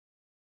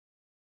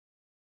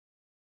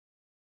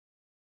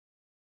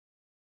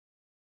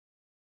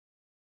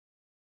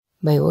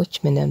My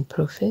watchmen and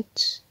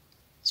prophets,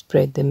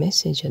 spread the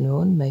message and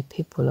warn my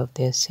people of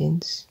their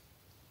sins.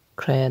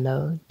 Cry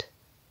aloud,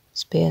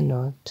 spare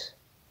not,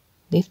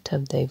 lift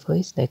up thy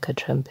voice like a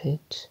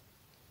trumpet,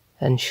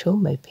 and show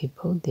my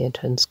people their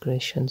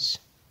transgressions.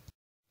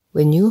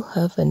 When you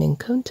have an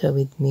encounter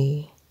with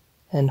me,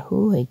 and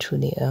who I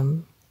truly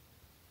am,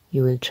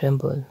 you will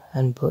tremble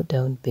and bow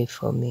down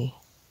before me.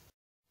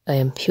 I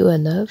am pure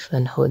love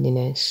and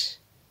holiness,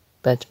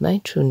 but my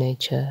true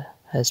nature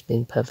has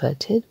been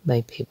perverted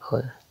by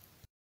people.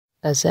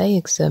 As I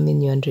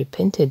examine your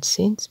unrepented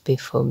sins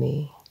before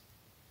me,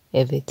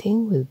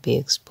 everything will be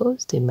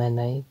exposed in my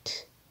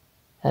night,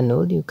 and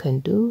all you can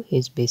do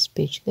is be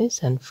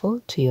speechless and fall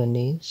to your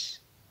knees,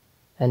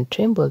 and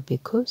tremble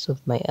because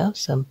of my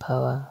awesome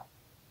power,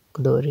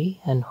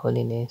 glory, and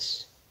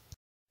holiness.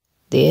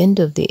 The end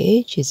of the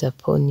age is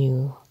upon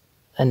you,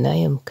 and I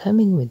am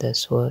coming with a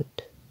sword.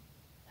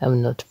 I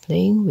am not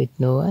playing with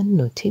no one,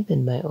 not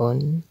even my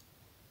own,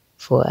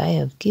 for I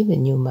have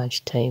given you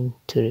much time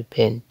to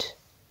repent.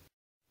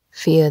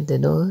 Fear the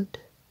Lord,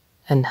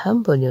 and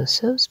humble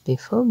yourselves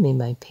before me,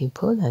 my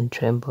people, and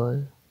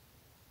tremble.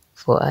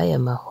 For I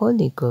am a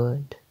holy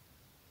God,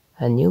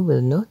 and you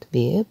will not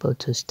be able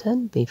to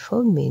stand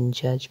before me in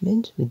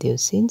judgment with your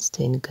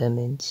sin-stained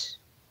garments.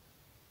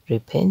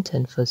 Repent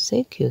and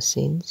forsake your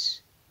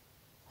sins,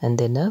 and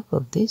the love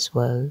of this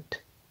world,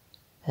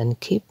 and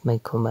keep my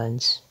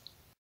commands.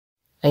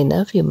 I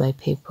love you, my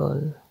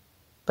people,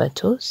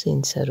 but all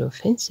sins are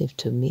offensive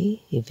to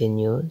me, even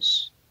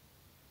yours,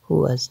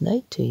 who has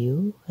lied to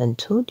you and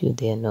told you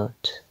they are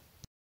not.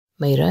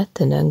 My wrath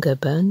and anger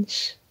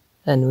burns,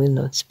 and will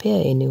not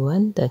spare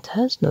anyone that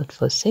has not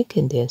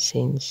forsaken their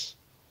sins,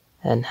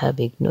 and have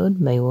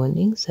ignored my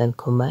warnings and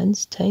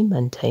commands time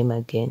and time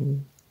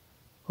again,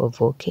 of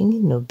walking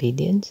in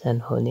obedience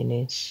and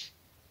holiness.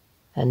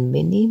 And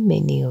many,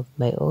 many of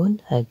my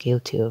own are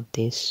guilty of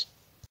this.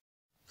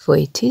 For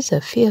it is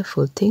a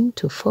fearful thing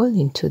to fall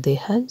into the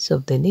hands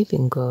of the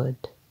living God.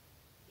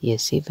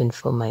 Yes, even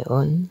for my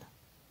own,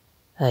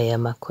 I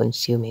am a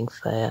consuming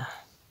fire.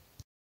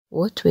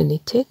 What will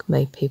it take,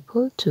 my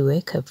people, to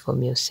wake up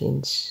from your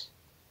sins?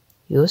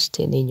 You're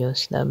still in your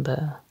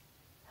slumber,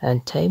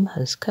 and time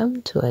has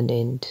come to an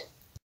end.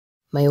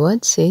 My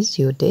word says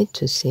you're dead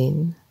to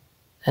sin,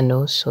 and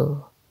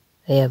also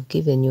I have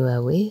given you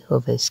a way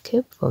of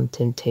escape from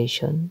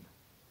temptation.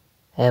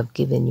 I have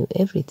given you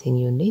everything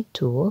you need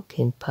to walk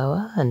in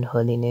power and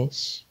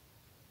holiness,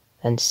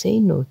 and say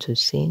no to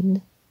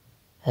sin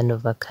and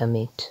overcome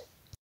it.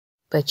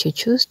 But you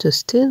choose to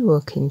still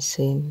walk in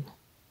sin,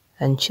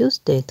 and choose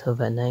death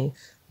over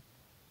life.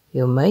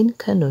 Your mind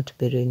cannot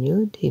be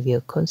renewed if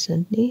you're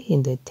constantly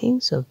in the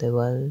things of the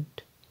world.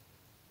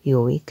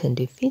 You're weak and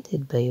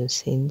defeated by your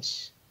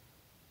sins,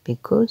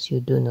 because you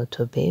do not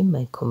obey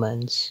my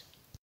commands.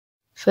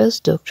 False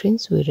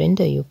doctrines will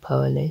render you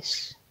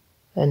powerless,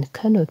 and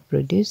cannot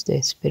produce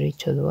the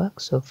spiritual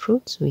works or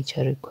fruits which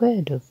are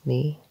required of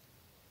me.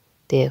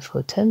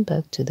 Therefore turn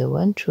back to the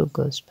one true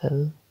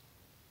gospel,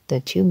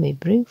 that you may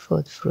bring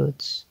forth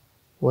fruits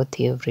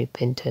worthy of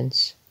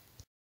repentance.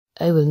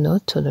 I will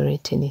not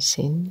tolerate any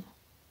sin.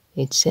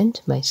 It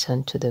sent my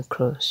Son to the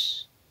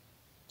cross.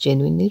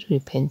 Genuinely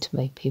repent,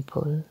 my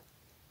people,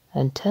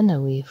 and turn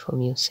away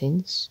from your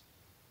sins,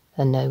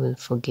 and I will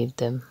forgive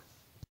them.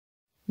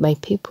 My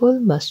people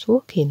must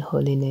walk in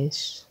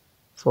holiness,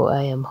 for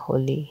I am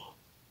holy.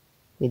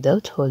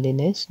 Without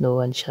holiness no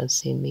one shall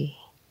see me.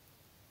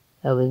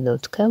 I will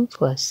not come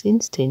for a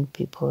sin-stained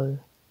people.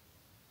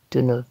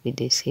 Do not be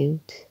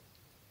deceived.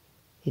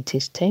 It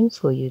is time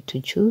for you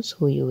to choose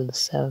who you will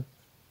serve,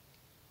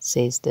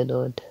 says the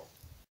Lord.